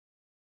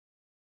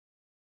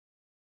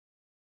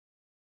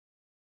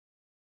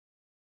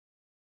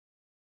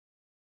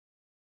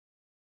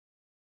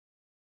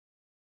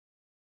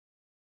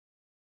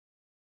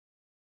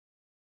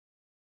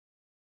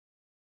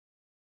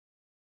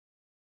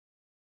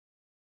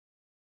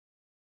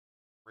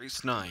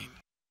Race 9.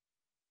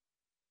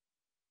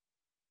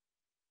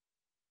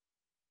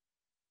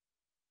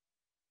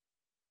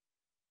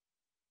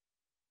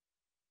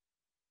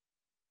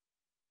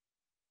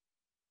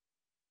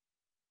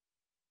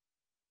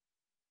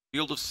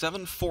 Field of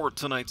 7 for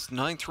tonight's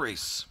 9th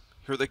race.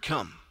 Here they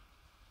come.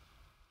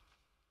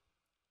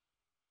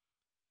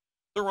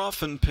 They're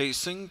often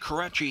pacing.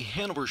 Karachi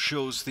Hanover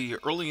shows the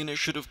early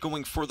initiative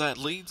going for that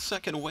lead.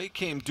 Second away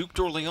came Duke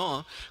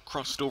d'Orléans,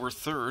 crossed over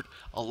third,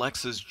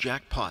 Alexa's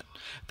Jackpot.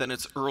 Then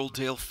it's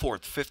Earldale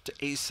fourth, fifth to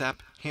ASAP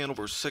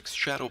Hanover, sixth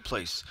Shadow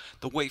Place.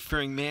 The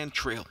Wayfaring Man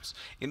trails.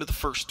 Into the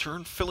first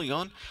turn,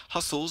 Filion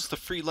hustles the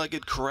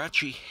free-legged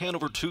Karachi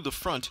Hanover to the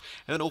front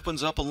and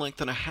opens up a length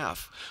and a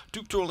half.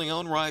 Duke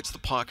d'Orléans rides the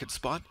pocket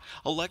spot.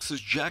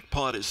 Alexa's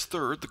Jackpot is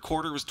third. The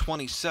quarter is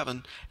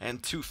 27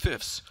 and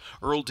 2/5.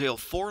 Earldale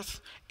fourth.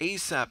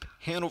 ASAP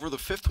Hanover the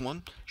fifth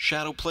one.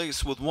 Shadow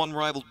Place with one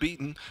rival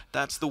beaten.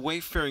 That's the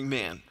Wayfaring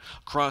Man.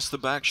 Across the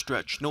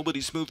backstretch,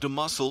 nobody's moved a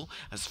muscle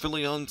as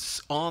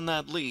Filion's on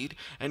that lead,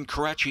 and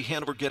Karachi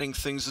Hanover getting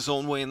things his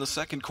own way in the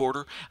second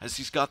quarter as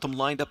he's got them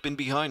lined up in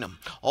behind him.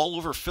 All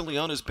over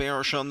Filion is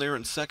Bayarchon there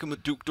in second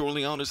with Duke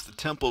d'Orléans as the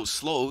tempo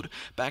slowed.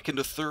 Back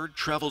into third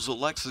travels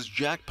Alexa's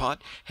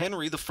Jackpot.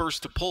 Henry the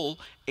first to pull.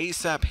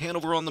 ASAP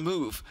Hanover on the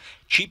move.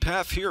 Cheap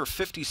half here,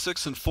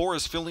 56 and 4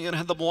 as Filion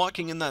had them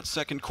walking in that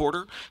second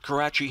quarter.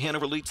 Karachi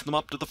Hanover leads them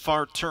up to the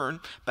far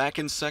turn. Back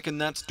in second,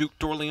 that's Duke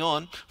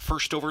d'Orléans.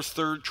 First over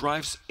third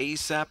drives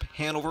ASAP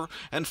Hanover,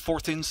 and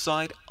fourth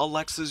inside,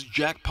 Alexa's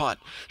Jackpot.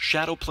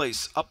 Shadow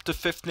Place up to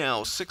fifth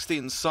now, sixth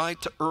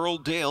inside to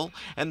Earldale,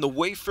 and the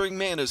Wayfaring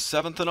Man is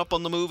seventh and up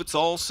on the move. It's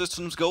all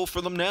systems go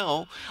for them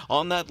now.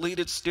 On that lead,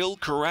 it's still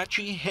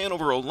Karachi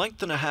Hanover, a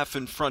length and a half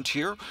in front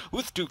here,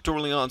 with Duke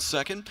d'Orléans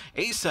second.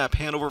 ASAP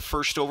Hanover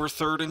first over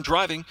third and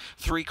driving.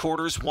 Three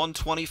quarters,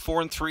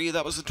 124 and 3.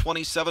 That was a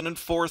 27 and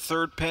 4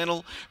 third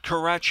panel.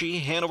 Karachi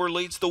Hanover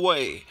leads the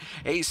way.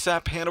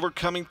 ASAP Hanover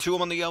coming to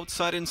him on the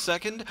outside in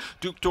second.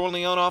 Duke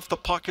d'Orléans off the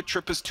pocket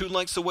trip is 2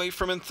 lengths away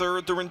from in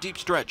third. They're in deep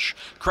stretch.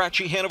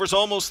 Karachi Hanover's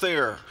almost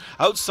there.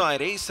 Outside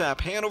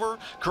ASAP Hanover,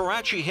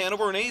 Karachi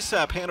Hanover, and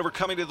ASAP Hanover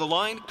coming to the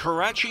line.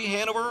 Karachi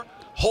Hanover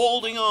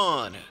holding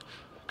on.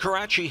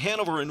 Karachi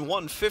Hanover in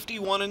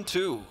 151 and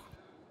 2.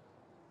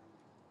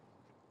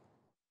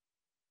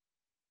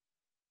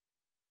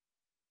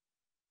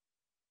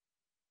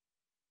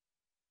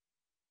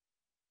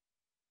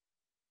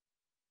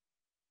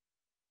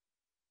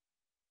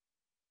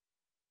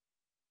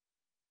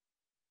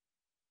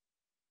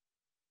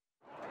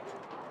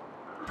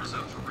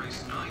 Up for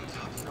race 9,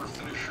 top 4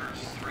 finishers,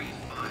 3,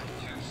 5,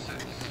 2,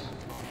 6.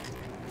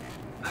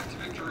 Back to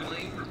victory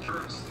lane,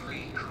 returns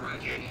 3,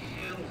 Karachi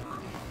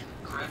Hanover.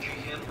 Karachi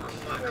Hanover,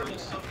 5-year-old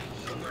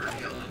somewhere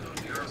yelling on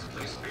the Arts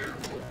Place Fair.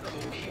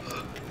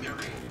 Hope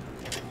Mary.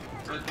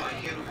 Bred by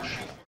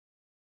Hanover.